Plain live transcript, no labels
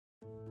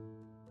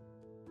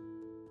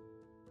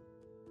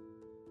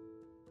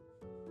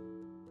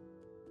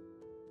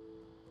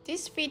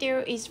This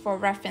video is for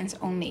reference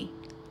only.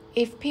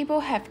 If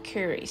people have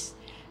queries,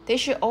 they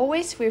should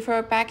always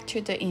refer back to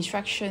the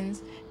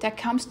instructions that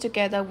comes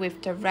together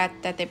with the rat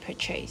that they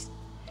purchased.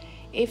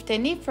 If they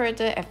need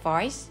further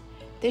advice,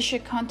 they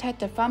should contact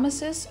the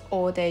pharmacist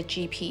or their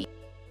GP.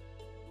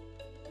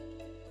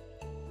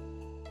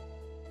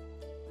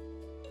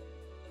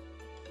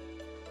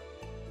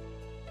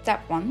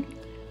 Step 1.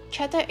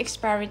 Check the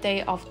expiry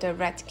date of the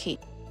rat kit.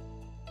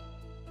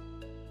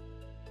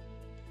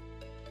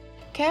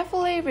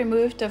 Carefully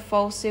remove the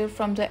foil seal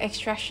from the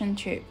extraction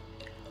tube.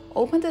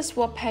 Open the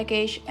swab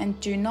package and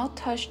do not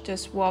touch the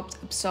swab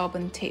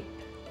absorbent tip.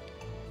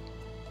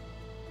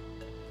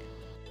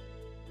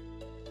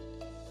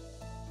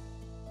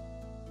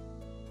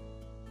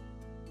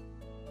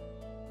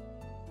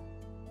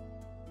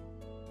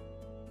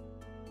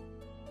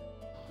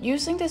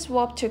 Using the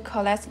swab to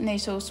collect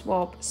nasal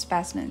swab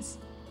specimens.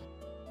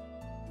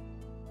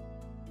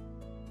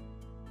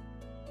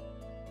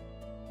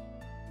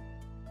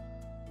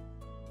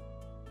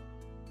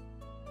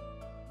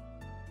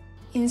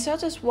 Insert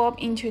the swab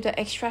into the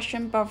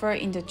extraction buffer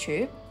in the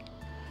tube.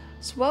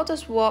 Swirl the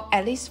swab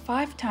at least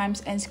 5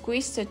 times and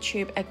squeeze the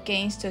tube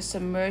against the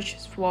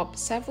submerged swab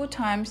several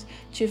times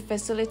to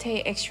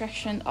facilitate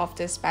extraction of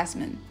the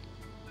specimen.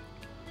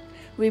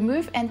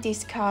 Remove and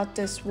discard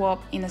the swab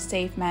in a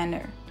safe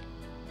manner.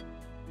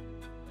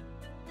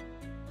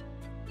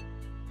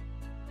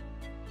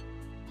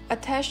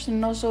 Attach the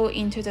nozzle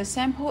into the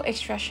sample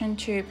extraction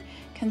tube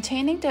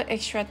containing the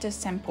extracted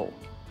sample.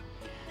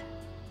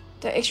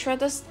 The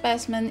extracted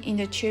specimen in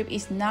the tube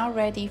is now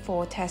ready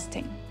for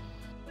testing.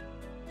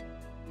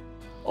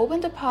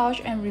 Open the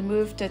pouch and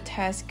remove the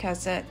test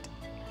cassette.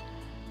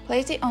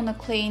 Place it on a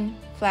clean,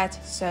 flat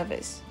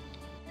surface.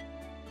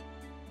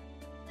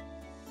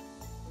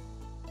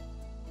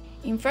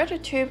 Invert the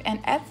tube and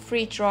add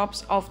 3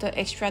 drops of the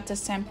extracted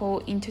sample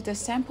into the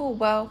sample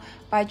well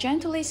by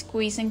gently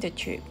squeezing the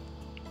tube.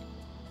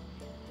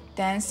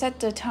 Then set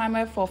the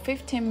timer for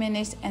 15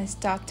 minutes and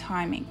start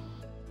timing.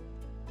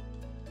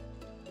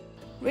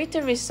 Read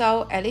the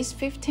result at least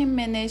 15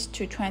 minutes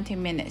to 20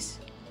 minutes.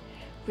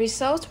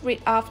 Results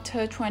read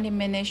after 20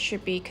 minutes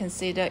should be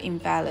considered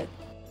invalid.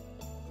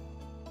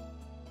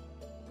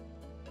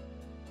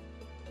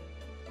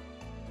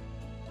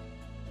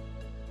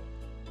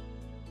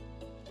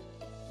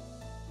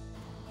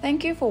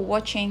 Thank you for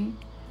watching.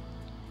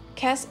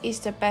 CAS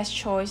is the best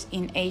choice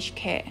in aged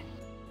care.